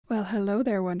Well, hello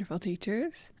there, wonderful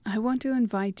teachers. I want to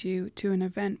invite you to an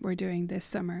event we're doing this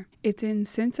summer. It's in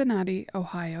Cincinnati,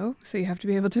 Ohio, so you have to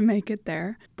be able to make it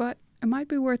there, but it might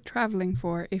be worth traveling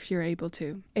for if you're able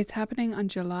to. It's happening on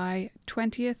July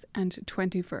 20th and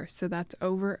 21st, so that's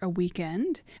over a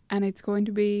weekend, and it's going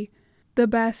to be the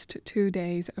best 2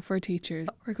 days for teachers.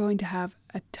 We're going to have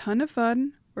a ton of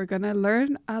fun. We're going to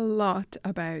learn a lot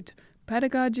about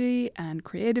pedagogy and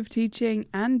creative teaching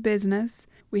and business.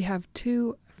 We have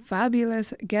 2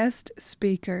 fabulous guest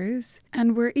speakers,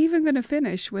 and we're even going to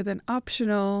finish with an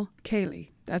optional ceilidh.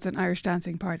 That's an Irish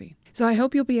dancing party. So I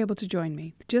hope you'll be able to join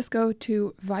me. Just go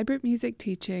to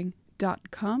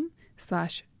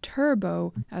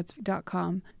vibrantmusicteaching.com/turbo. That's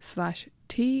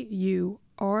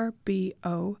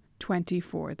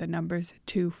 .com/TURBO24. The number's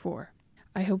 24.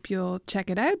 I hope you'll check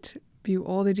it out, view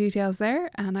all the details there,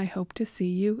 and I hope to see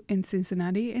you in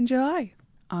Cincinnati in July.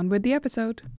 On with the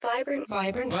episode. Vibrant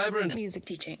music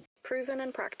teaching. Proven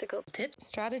and practical Tips,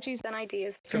 strategies, and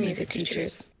ideas for music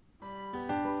teachers.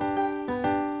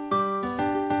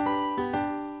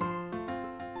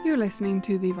 You're listening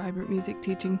to the Vibrant Music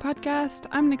Teaching Podcast.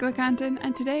 I'm Nicola Canton,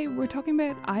 and today we're talking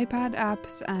about iPad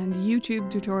apps and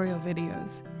YouTube tutorial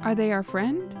videos. Are they our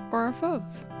friend or our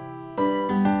foes?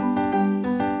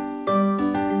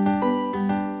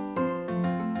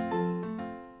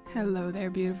 Hello there,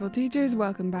 beautiful teachers.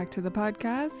 Welcome back to the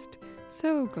podcast.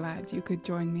 So glad you could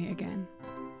join me again.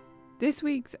 This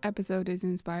week's episode is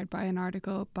inspired by an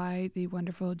article by the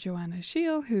wonderful Joanna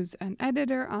Scheel, who's an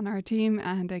editor on our team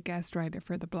and a guest writer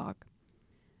for the blog.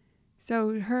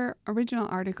 So her original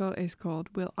article is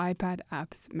called "Will iPad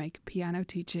Apps Make Piano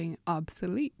Teaching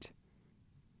Obsolete?"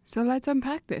 So let's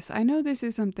unpack this. I know this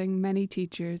is something many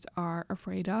teachers are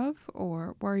afraid of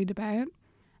or worried about.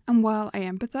 And while I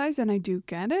empathize and I do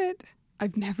get it,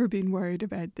 I've never been worried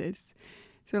about this.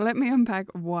 So let me unpack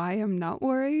why I'm not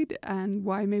worried and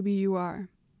why maybe you are.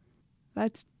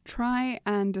 Let's try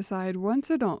and decide once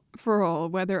and for all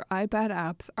whether iPad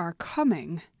apps are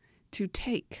coming to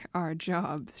take our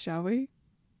jobs, shall we?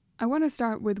 I want to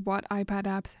start with what iPad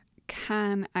apps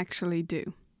can actually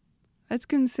do. Let's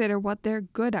consider what they're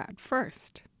good at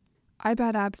first.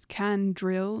 iPad apps can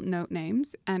drill note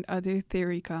names and other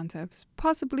theory concepts,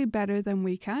 possibly better than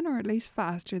we can, or at least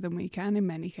faster than we can in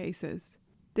many cases.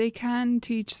 They can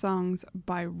teach songs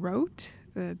by rote.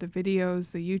 The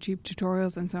videos, the YouTube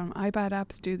tutorials and some iPad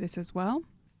apps do this as well.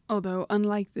 Although,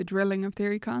 unlike the drilling of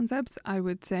theory concepts, I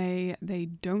would say they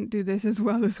don't do this as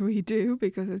well as we do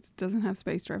because it doesn't have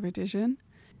spaced repetition.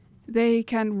 They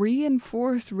can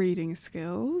reinforce reading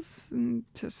skills, and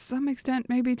to some extent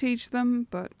maybe teach them,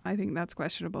 but I think that's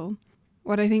questionable.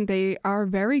 What I think they are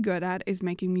very good at is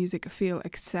making music feel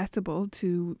accessible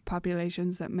to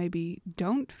populations that maybe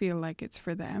don't feel like it's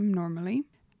for them normally,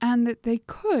 and that they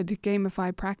could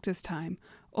gamify practice time,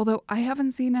 although I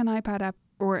haven't seen an iPad app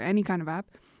or any kind of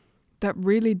app that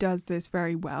really does this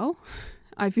very well.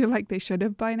 I feel like they should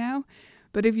have by now,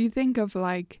 but if you think of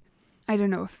a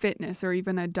fitness or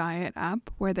even a diet app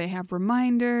where they have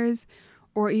reminders,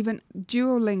 or even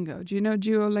Duolingo. Do you know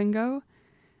Duolingo?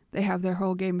 They have their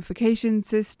whole gamification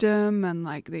system and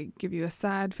they give you a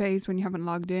sad face when you haven't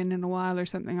logged in a while or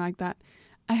something like that.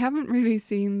 I haven't really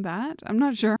seen that. I'm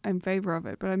not sure I'm in favor of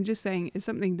it, but I'm just saying it's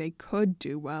something they could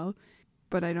do well,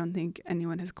 but I don't think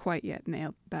anyone has quite yet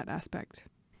nailed that aspect.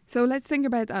 So let's think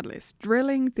about that list.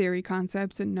 Drilling theory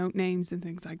concepts and note names and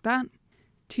things like that.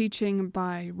 Teaching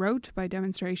by rote, by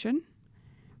demonstration,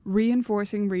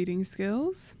 reinforcing reading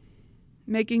skills,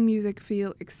 making music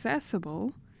feel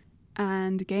accessible,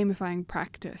 and gamifying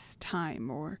practice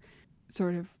time, or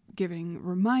sort of giving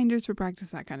reminders for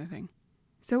practice, that kind of thing.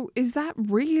 So is that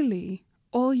really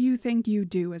all you think you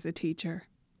do as a teacher?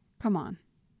 Come on.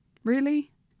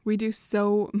 Really? We do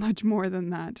so much more than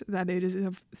that it is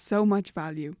of so much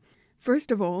value. First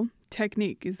of all,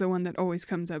 technique is the one that always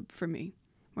comes up for me.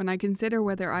 When I consider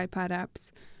whether iPad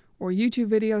apps or YouTube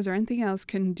videos or anything else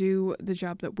can do the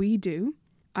job that we do,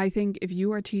 I think if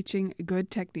you are teaching good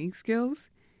technique skills,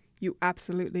 you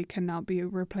absolutely cannot be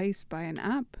replaced by an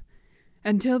app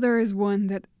until there is one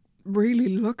that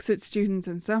really looks at students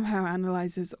and somehow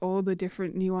analyzes all the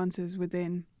different nuances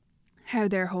within how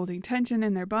they're holding tension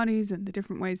in their bodies and the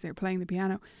different ways they're playing the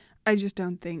piano. I just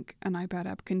don't think an iPad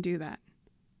app can do that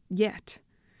yet.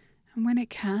 And when it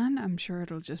can, I'm sure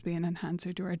it'll just be an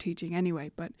enhancer to our teaching anyway.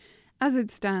 But as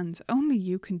it stands, only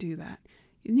you can do that.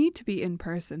 You need to be in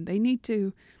person. They need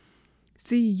to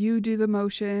see you do the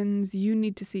motions. You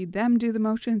need to see them do the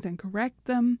motions and correct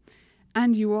them.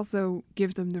 And you also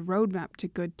give them the roadmap to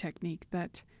good technique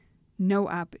that no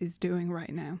app is doing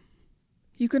right now.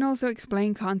 You can also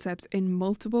explain concepts in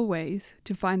multiple ways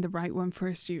to find the right one for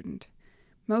a student.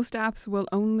 Most apps will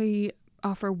only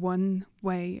offer one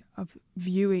way of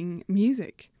viewing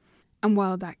music. And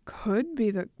while that could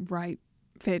be the right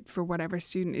fit for whatever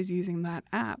student is using that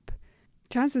app,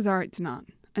 chances are it's not.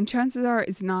 And chances are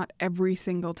it's not every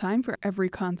single time for every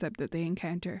concept that they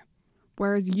encounter.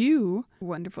 Whereas you,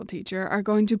 wonderful teacher, are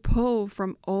going to pull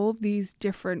from all these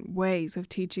different ways of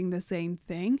teaching the same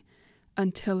thing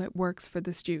until it works for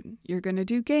the student. You're going to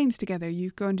do games together.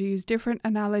 You're going to use different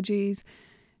analogies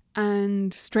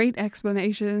and straight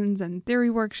explanations and theory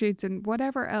worksheets and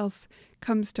whatever else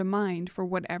comes to mind for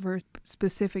whatever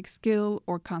specific skill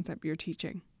or concept you're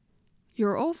teaching.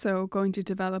 You're also going to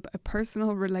develop a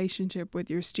personal relationship with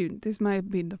your student. This might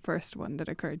have been the first one that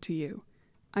occurred to you.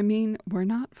 I mean, we're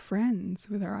not friends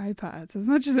with our iPads. As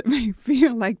much as it may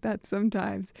feel like that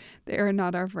sometimes, they are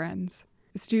not our friends.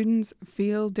 Students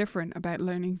feel different about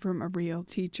learning from a real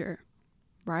teacher,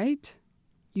 right?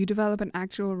 You develop an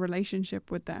actual relationship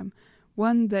with them,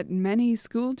 one that many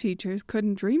school teachers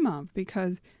couldn't dream of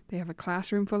because they have a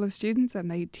classroom full of students and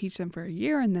they teach them for a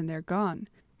year and then they're gone.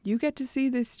 You get to see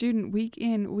this student week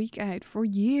in, week out for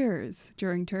years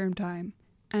during term time,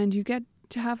 and you get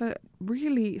to have a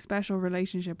really special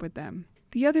relationship with them.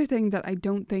 The other thing that I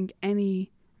don't think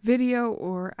any video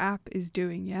or app is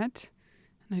doing yet,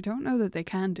 and I don't know that they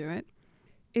can do it,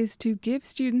 is to give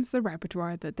students the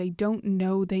repertoire that they don't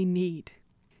know they need.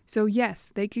 So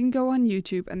yes, they can go on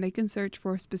YouTube and they can search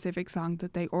for a specific song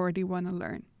that they already want to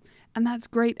learn. And that's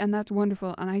great and that's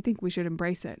wonderful and I think we should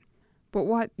embrace it. But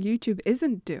what YouTube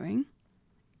isn't doing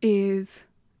is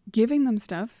giving them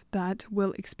stuff that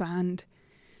will expand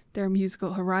their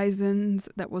musical horizons,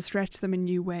 that will stretch them in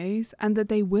new ways, and that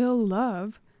they will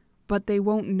love, but they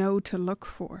won't know to look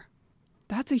for.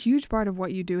 That's a huge part of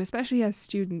what you do, especially as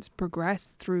students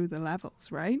progress through the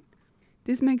levels, right?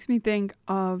 This makes me think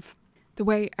of the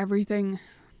way everything,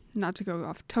 not to go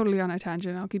off totally on a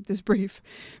tangent, I'll keep this brief,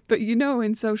 but you know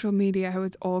in social media how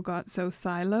it's all got so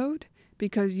siloed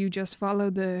because you just follow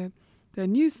the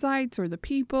news sites or the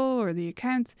people or the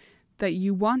accounts that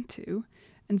you want to,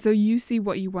 and so you see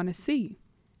what you want to see,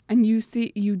 and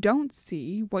you don't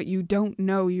see what you don't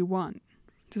know you want.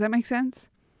 Does that make sense?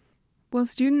 Well,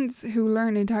 students who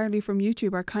learn entirely from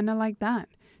YouTube are kind of like that.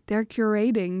 They're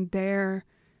curating their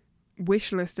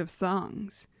wish list of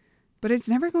songs. But it's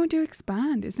never going to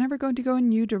expand. It's never going to go in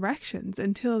new directions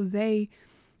until they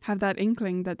have that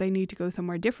inkling that they need to go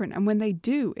somewhere different. And when they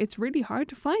do, it's really hard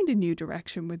to find a new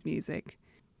direction with music.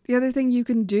 The other thing you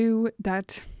can do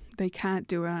that they can't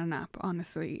do on an app,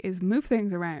 honestly, is move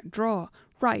things around, draw,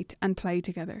 write, and play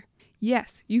together.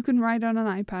 Yes, you can write on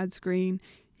an iPad screen.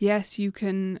 Yes, you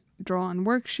can draw on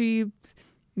worksheets.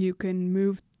 You can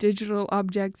move digital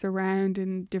objects around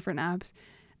in different apps.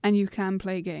 And you can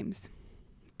play games.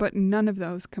 But none of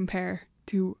those compare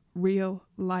to real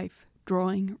life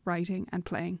drawing, writing, and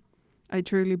playing. I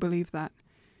truly believe that.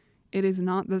 It is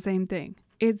not the same thing.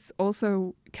 It's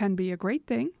also can be a great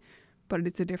thing, but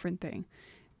it's a different thing.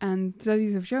 And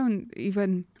studies have shown,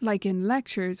 even like in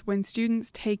lectures, when students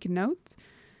take notes,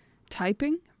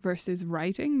 typing versus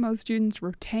writing, most students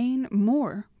retain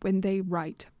more when they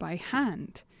write by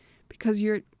hand because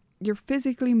you're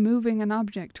physically moving an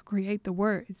object to create the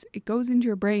words. It goes into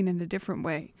your brain in a different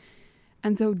way.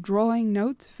 And so drawing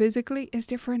notes physically is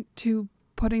different to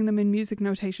putting them in music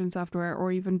notation software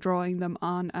or even drawing them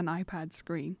on an iPad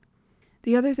screen.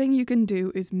 The other thing you can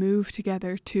do is move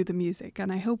together to the music,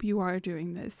 and I hope you are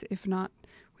doing this. If not,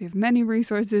 we have many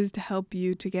resources to help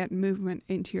you to get movement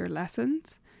into your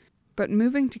lessons. But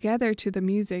moving together to the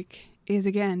music is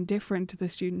again different to the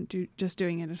student just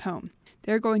doing it at home.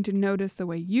 They're going to notice the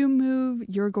way you move,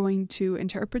 you're going to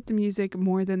interpret the music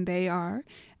more than they are,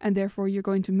 and therefore you're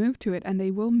going to move to it and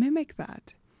they will mimic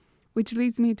that. Which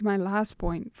leads me to my last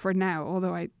point for now,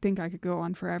 although I think I could go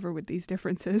on forever with these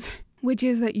differences, which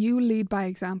is that you lead by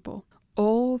example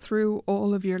all through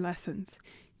all of your lessons.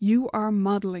 You are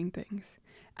modeling things,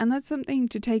 and that's something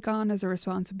to take on as a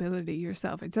responsibility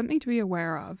yourself. It's something to be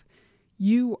aware of.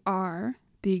 You are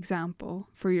the example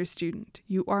for your student.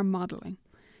 You are modeling.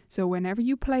 So whenever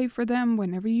you play for them,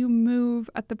 whenever you move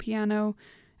at the piano,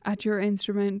 at your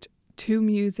instrument, to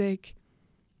music,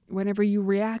 whenever you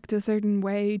react a certain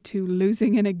way to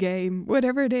losing in a game,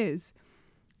 whatever it is,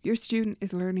 your student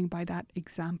is learning by that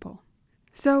example.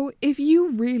 So if you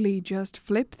really just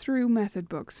flip through method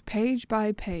books page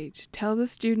by page, tell the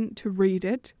student to read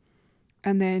it,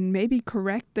 and then maybe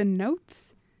correct the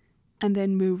notes, and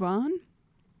then move on,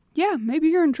 yeah, maybe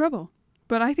you're in trouble.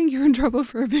 but I think you're in trouble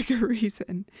for a bigger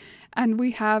reason. And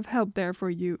we have help there for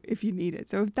you if you need it.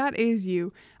 So if that is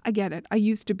you, I get it. I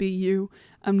used to be you.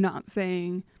 I'm not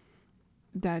saying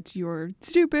that you're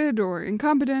stupid or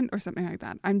incompetent or something like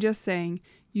that. I'm just saying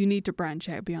you need to branch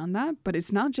out beyond that. But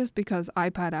it's not just because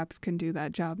iPad apps can do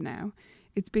that job now.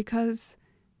 It's because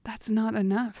that's not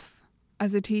enough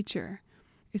as a teacher.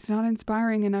 It's not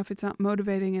inspiring enough. It's not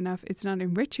motivating enough. It's not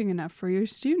enriching enough for your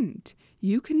student.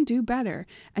 You can do better,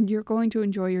 and you're going to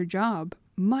enjoy your job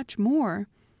much more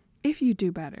if you do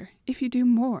better, if you do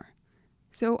more.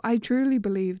 So I truly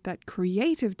believe that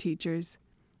creative teachers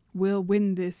will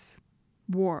win this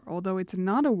war, although it's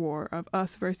not a war of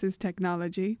us versus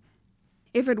technology.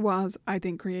 If it was, I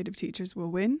think creative teachers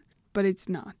will win, but it's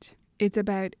not. It's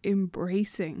about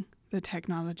embracing the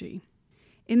technology.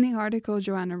 In the article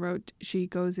Joanna wrote, she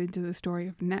goes into the story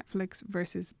of Netflix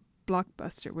versus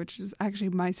Blockbuster, which was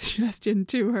actually my suggestion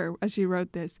to her as she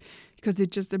wrote this, because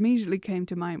it just immediately came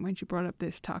to mind when she brought up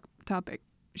this topic.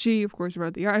 She, of course,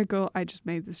 wrote the article. I just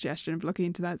made the suggestion of looking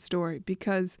into that story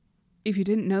because if you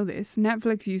didn't know this,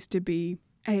 Netflix used to be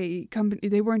a company.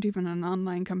 They weren't even an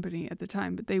online company at the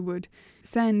time, but they would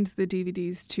send the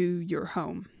DVDs to your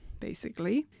home,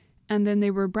 basically. And then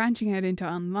they were branching out into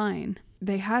online.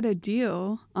 They had a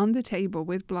deal on the table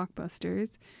with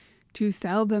Blockbusters to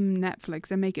sell them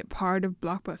Netflix and make it part of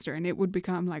Blockbuster, and it would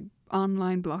become like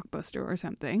online Blockbuster or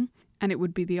something, and it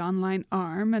would be the online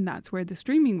arm, and that's where the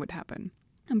streaming would happen.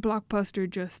 And Blockbuster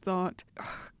just thought,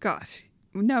 oh, gosh,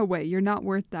 no way, you're not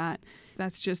worth that.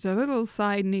 That's just a little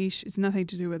side niche. It's nothing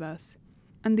to do with us.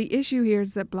 And the issue here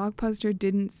is that Blockbuster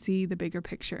didn't see the bigger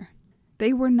picture.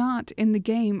 They were not in the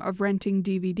game of renting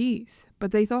DVDs,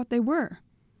 but they thought they were.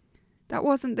 That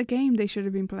wasn't the game they should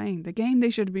have been playing. The game they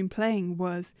should have been playing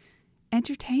was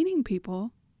entertaining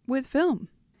people with film.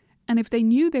 And if they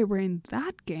knew they were in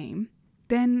that game,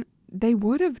 then they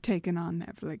would have taken on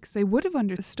Netflix. They would have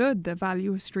understood the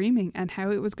value of streaming and how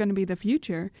it was going to be the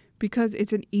future, because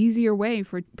it's an easier way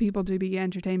for people to be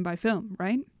entertained by film,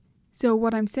 right? So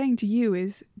what I'm saying to you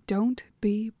is, don't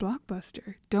be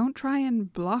Blockbuster. Don't try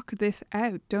and block this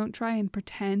out. Don't try and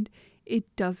pretend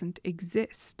it doesn't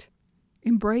exist.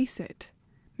 Embrace it.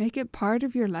 Make it part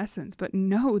of your lessons, but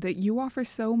know that you offer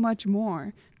so much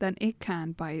more than it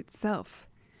can by itself.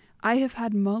 I have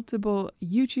had multiple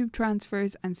YouTube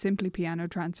transfers and Simply Piano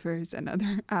transfers and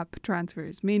other app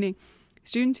transfers, meaning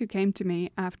students who came to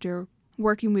me after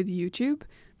working with YouTube,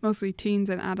 mostly teens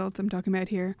and adults I'm talking about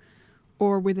here,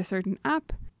 or with a certain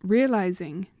app,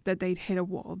 realizing that they'd hit a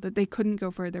wall, that they couldn't go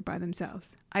further by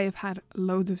themselves. I have had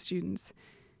loads of students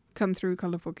come through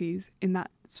Colourful Keys in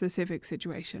that specific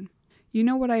situation. You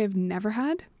know what I have never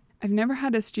had? I've never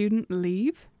had a student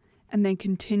leave and then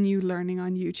continue learning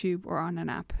on YouTube or on an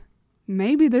app.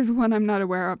 Maybe there's one I'm not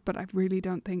aware of, but I really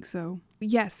don't think so.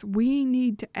 Yes, we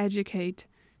need to educate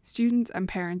students and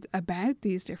parents about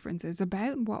these differences,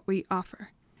 about what we offer.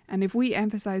 And if we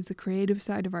emphasize the creative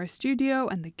side of our studio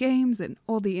and the games and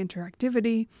all the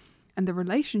interactivity and the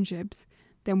relationships,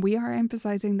 then we are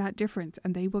emphasizing that difference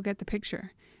and they will get the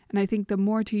picture. And I think the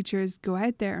more teachers go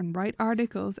out there and write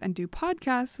articles and do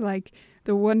podcasts like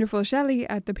the wonderful Shelley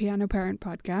at the Piano Parent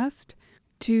podcast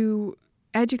to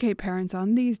educate parents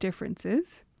on these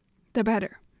differences, the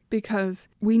better. Because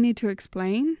we need to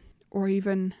explain, or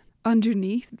even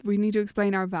underneath, we need to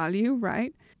explain our value,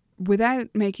 right? Without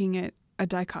making it a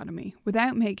dichotomy,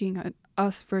 without making it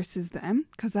us versus them,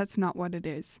 because that's not what it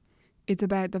is. It's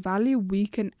about the value we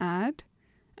can add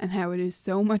and how it is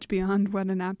so much beyond what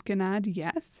an app can add,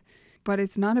 yes, but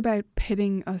it's not about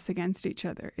pitting us against each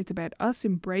other. It's about us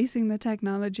embracing the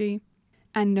technology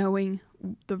and knowing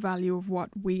the value of what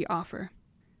we offer.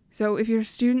 So if your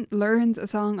student learns a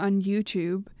song on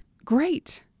YouTube,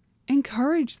 great.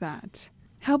 Encourage that.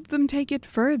 Help them take it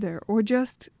further, or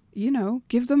just,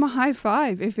 give them a high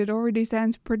five if it already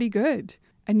sounds pretty good.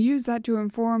 And use that to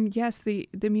inform, yes, the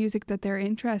music that they're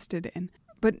interested in.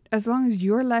 But as long as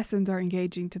your lessons are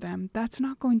engaging to them, that's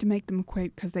not going to make them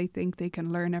quit because they think they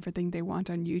can learn everything they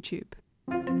want on YouTube.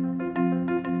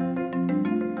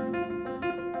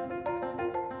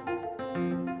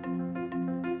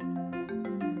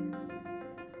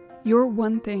 Your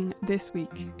one thing this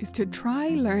week is to try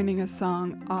learning a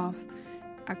song off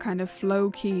a kind of Flow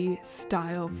Key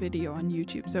style video on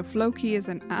YouTube. So Flow Key is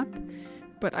an app,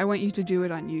 but I want you to do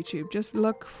it on YouTube. Just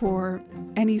look for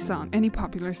any song, any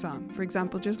popular song. For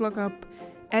example, just look up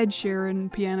Ed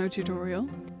Sheeran piano tutorial.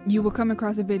 You will come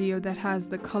across a video that has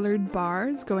the colored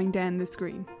bars going down the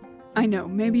screen. I know,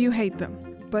 maybe you hate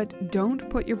them, but don't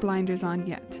put your blinders on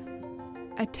yet.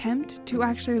 Attempt to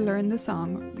actually learn the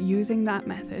song using that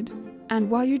method And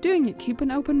while you're doing it, keep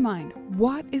an open mind.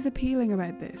 What is appealing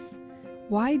about this?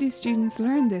 Why do students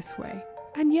learn this way?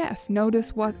 And yes,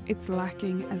 notice what it's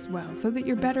lacking as well, so that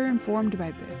you're better informed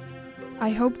about this. I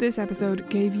hope this episode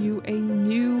gave you a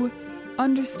new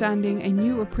understanding, a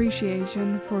new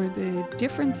appreciation for the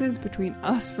differences between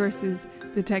us versus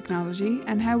the technology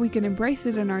and how we can embrace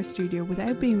it in our studio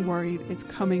without being worried it's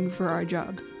coming for our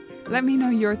jobs. Let me know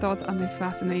your thoughts on this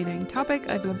fascinating topic.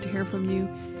 I'd love to hear from you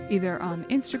either on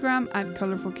Instagram at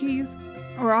colourfulkeys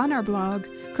or on our blog.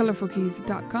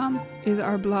 Colourfulkeys.com is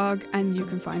our blog, and you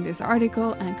can find this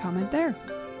article and comment there.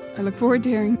 I look forward to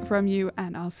hearing from you,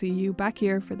 and I'll see you back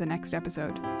here for the next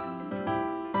episode.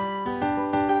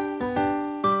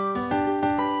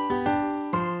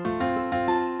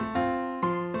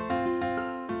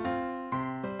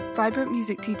 Vibrant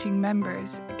Music Teaching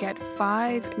members get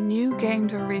 5 new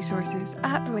games or resources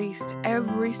at least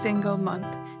every single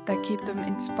month that keep them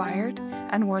inspired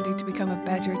and wanting to become a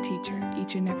better teacher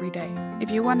each and every day.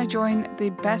 If you want to join the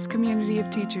best community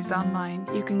of teachers online,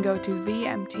 you can go to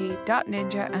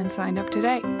vmt.ninja and sign up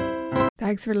today.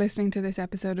 Thanks for listening to this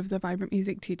episode of the Vibrant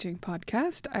Music Teaching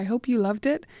podcast. I hope you loved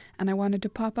it, and I wanted to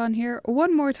pop on here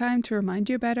one more time to remind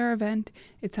you about our event.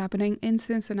 It's happening in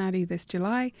Cincinnati this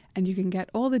July, and you can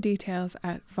get all the details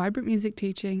at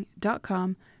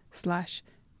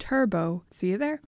vibrantmusicteaching.com/turbo. See you there.